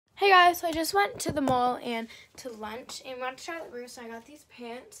guys, so I just went to the mall and to lunch and went to Charlotte Russe, so I got these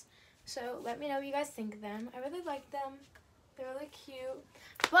pants. So let me know what you guys think of them. I really like them. They're really cute.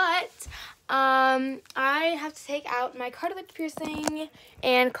 But I have to take out my cartilage piercing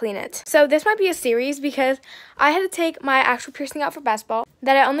and clean it. So this might be a series because I had to take my actual piercing out for basketball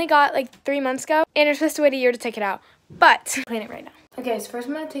that I only got like 3 months ago, and it's supposed to wait a year to take it out. But clean it right now. Okay, so first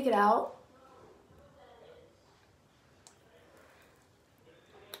I'm gonna take it out.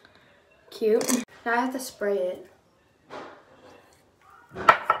 Cute. Now I have to spray it.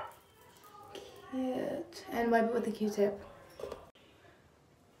 Cute. And wipe it with a Q-tip.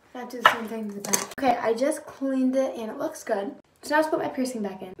 Now do the same thing to the back. Okay, I just cleaned it and it looks good. So now let's put my piercing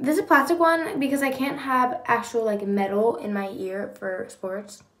back in. This is a plastic one because I can't have actual like metal in my ear for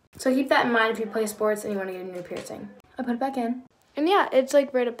sports. So keep that in mind if you play sports and you want to get a new piercing. I put it back in. And yeah, it's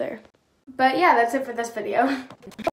like right up there. But yeah, that's it for this video.